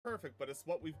perfect, but it's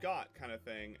what we've got kind of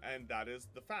thing, and that is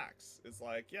the facts. It's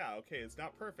like, yeah, okay, it's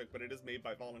not perfect, but it is made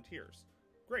by volunteers.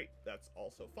 Great, that's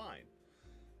also fine.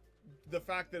 The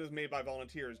fact that it's made by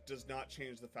volunteers does not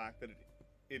change the fact that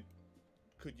it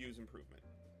could use improvement,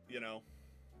 you know?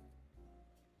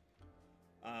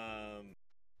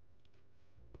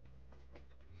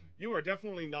 You are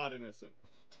definitely not innocent.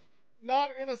 Not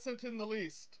innocent in the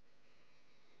least.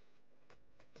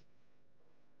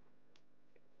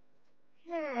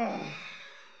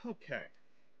 Okay.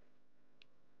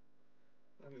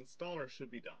 That installer should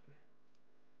be done.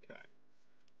 Okay.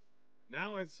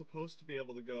 Now I'm supposed to be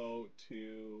able to go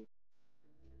to...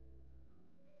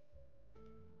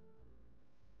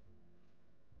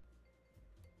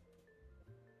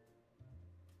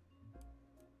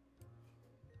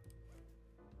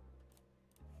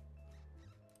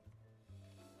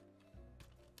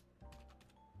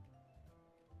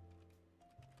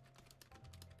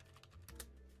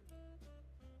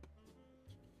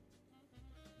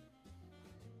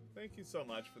 Thank you so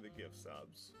much for the gift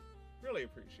subs. Really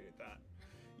appreciate that.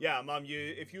 Yeah, Mom,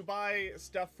 if you buy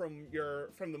stuff from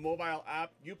the mobile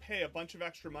app, you pay a bunch of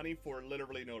extra money for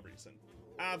literally no reason.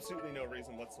 Absolutely no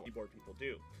reason whatsoever. Keyboard people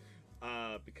do.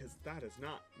 Because that is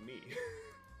not me.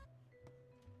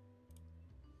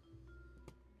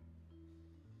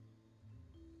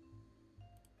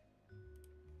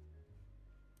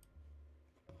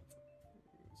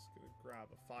 Just gonna grab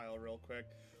a file real quick.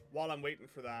 While I'm waiting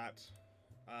for that,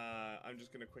 I'm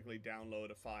just gonna quickly download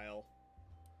a file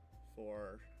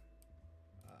for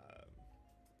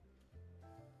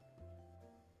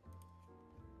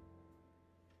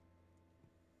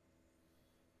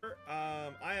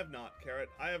I have not, Carrot.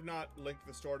 I have not linked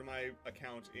the store to my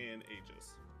account in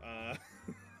ages.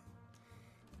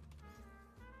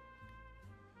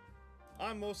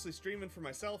 I'm mostly streaming for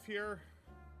myself here.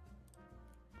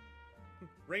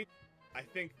 Range, I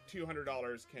think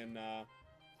 $200 can,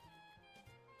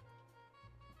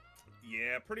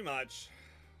 yeah, pretty much.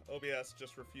 OBS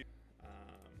just refused.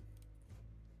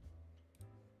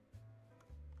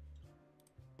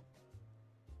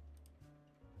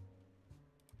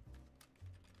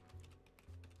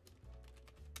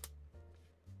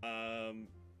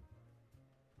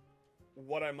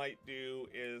 What I might do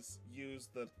is use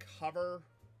the cover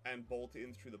and bolt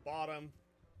in through the bottom.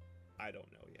 I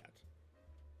don't know yet.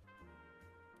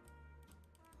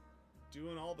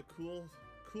 Doing all the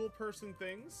cool person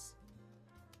things.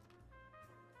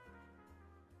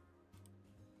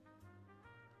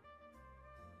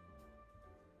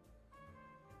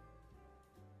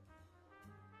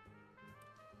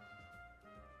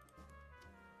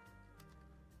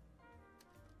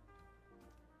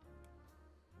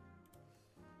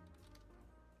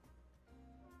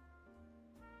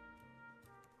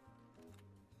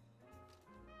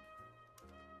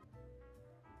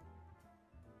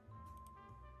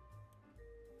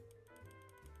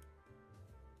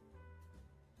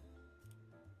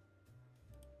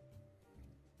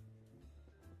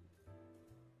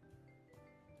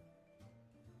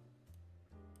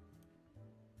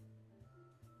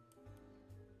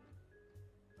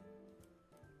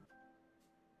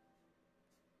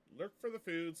 Lurk for the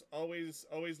foods. Always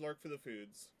lurk for the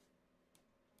foods.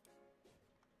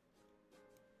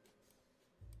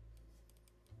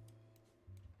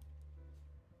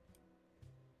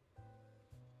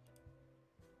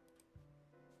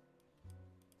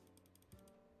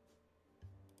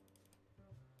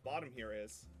 Bottom here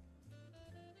is.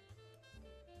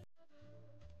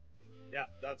 Yeah,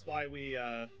 that's why we,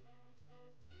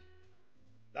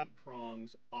 that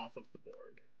prongs off of the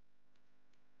board.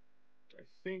 Which I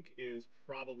think is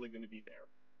probably going to be there.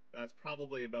 That's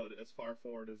probably about as far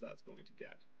forward as that's going to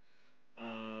get.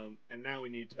 And now we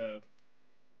need to...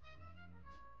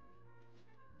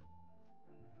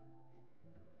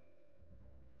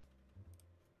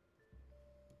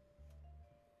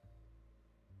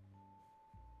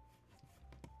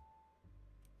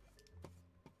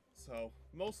 So,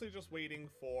 mostly just waiting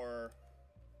for...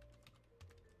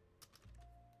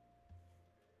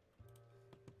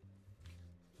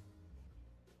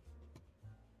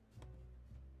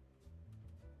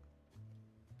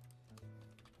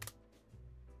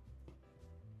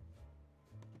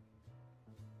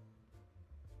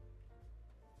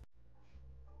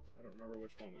 I don't remember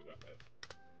which one we went with.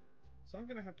 So I'm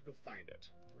going to have to go find it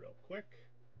real quick.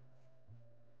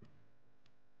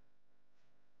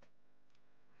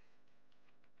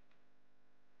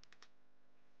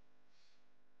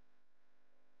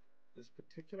 This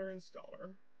particular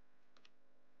installer.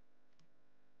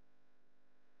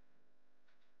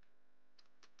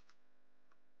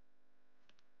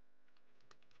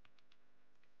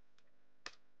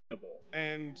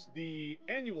 And the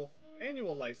annual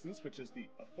license, which is the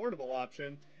affordable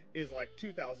option, is like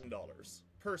 $2,000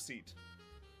 per seat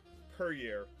per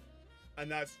year, and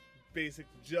that's basic,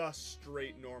 just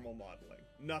straight normal modeling,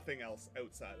 nothing else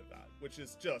outside of that, which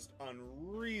is just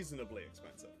unreasonably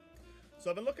expensive. So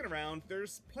I've been looking around.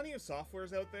 There's plenty of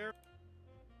softwares out there.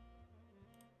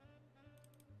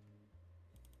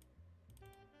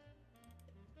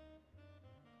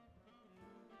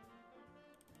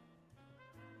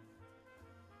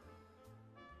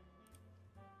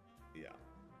 Yeah.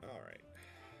 All right.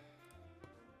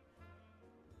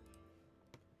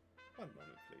 One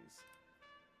moment, please.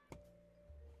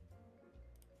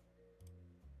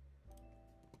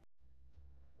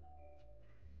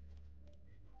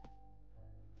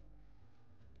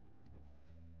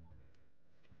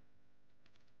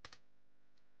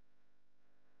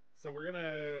 So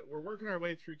we're working our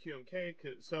way through QMK.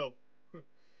 So let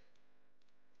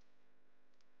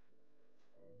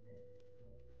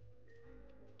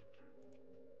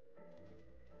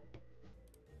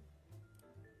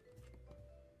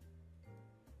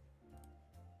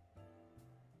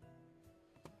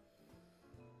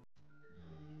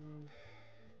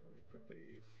me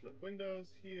quickly flip windows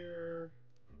here.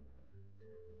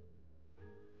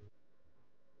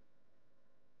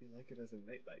 You like it as a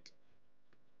nightlight.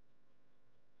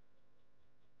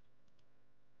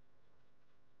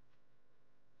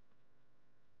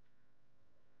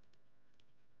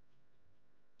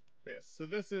 Yes, so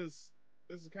this is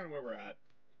kind of where we're at.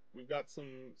 We've got some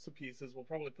pieces. We'll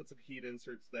probably put some heat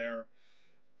inserts there.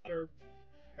 Other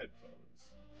headphones.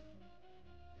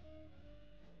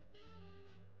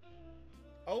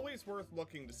 Always worth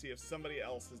looking to see if somebody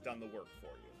else has done the work for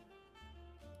you.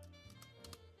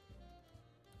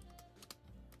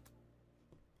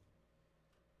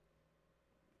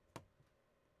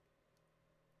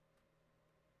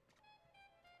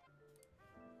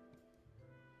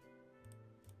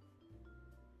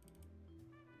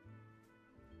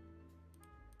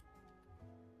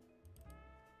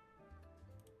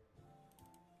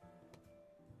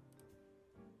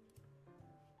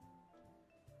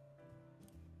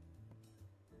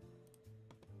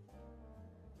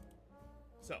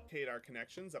 So, locate our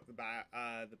connections up the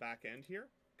back end here,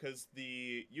 because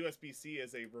the USB-C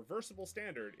is a reversible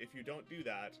standard. If you don't do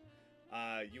that,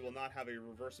 you will not have a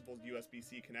reversible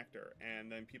USB-C connector,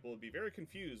 and then people will be very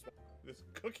confused. This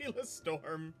cookieless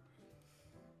storm.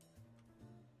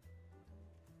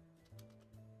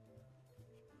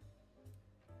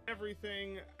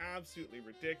 Everything absolutely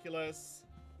ridiculous.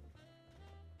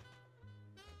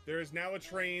 There is now a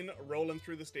train rolling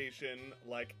through the station,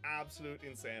 like absolute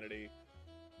insanity.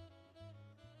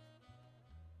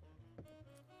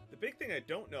 The big thing I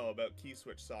don't know about key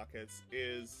switch sockets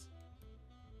is,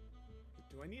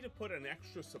 do I need to put an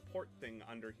extra support thing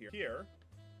under here? Here,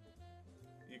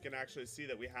 you can actually see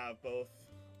that we have both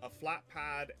a flat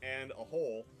pad and a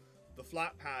hole. The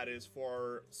flat pad is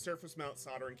for surface mount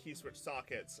soldering key switch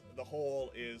sockets. The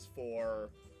hole is for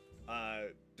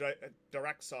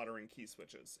direct soldering key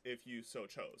switches, if you so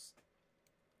chose.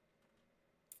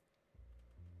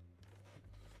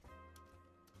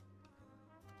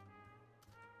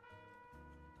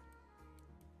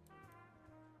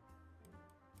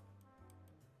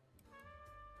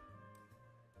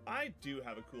 I do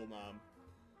have a cool mom.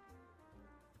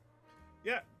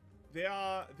 Yeah, they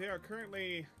are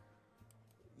currently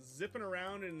zipping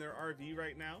around in their RV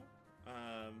right now.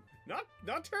 Not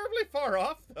terribly far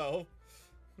off though.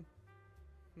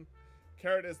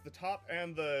 Carrot is the top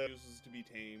and the uses to be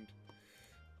tamed.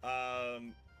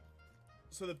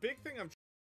 So the big thing I'm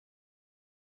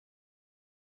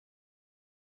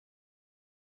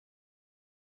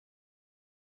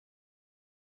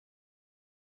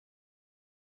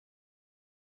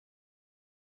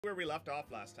where we left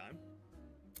off last time.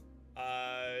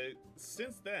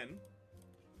 Since then,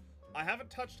 I haven't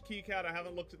touched KeyCAD. I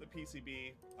haven't looked at the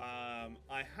PCB.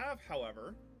 I have,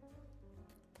 however,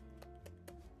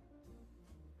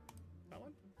 that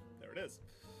one. There it is.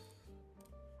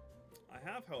 I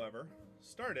have, however,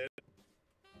 started.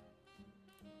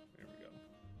 There we go.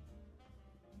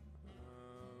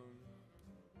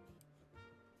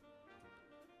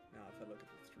 Now, if I look at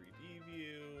the 3D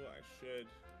view, I should.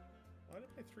 Why did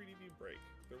my 3D view break?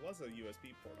 There was a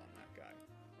USB port on that guy.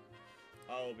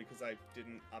 Oh, because I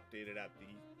didn't update it at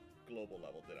the global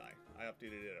level, did I? I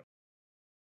updated it at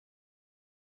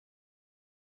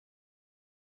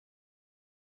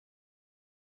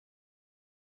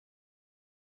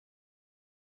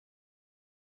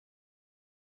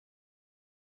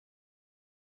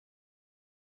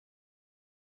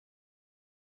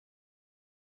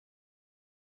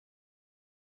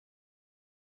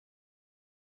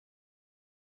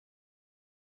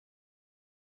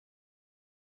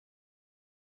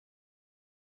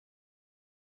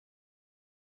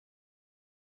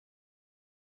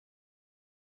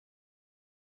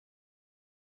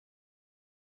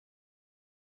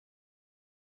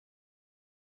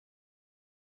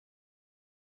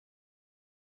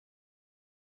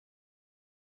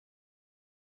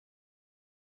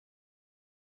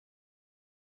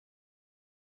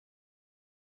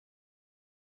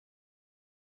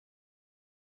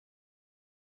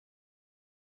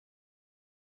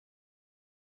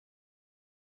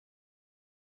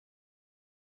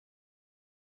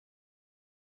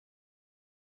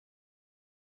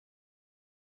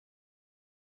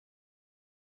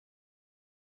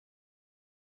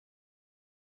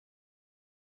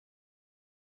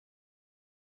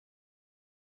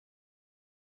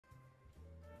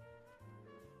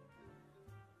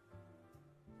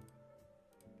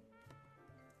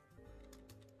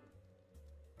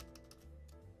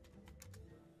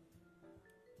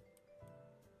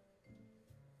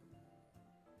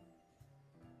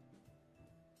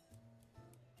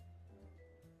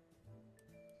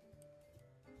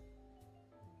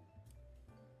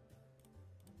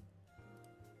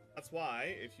That's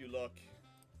why, if you look...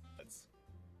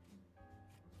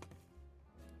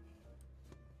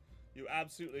 You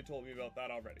absolutely told me about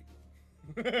that already.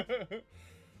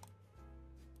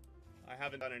 I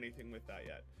haven't done anything with that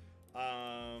yet.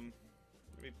 Let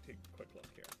me take a quick look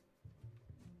here.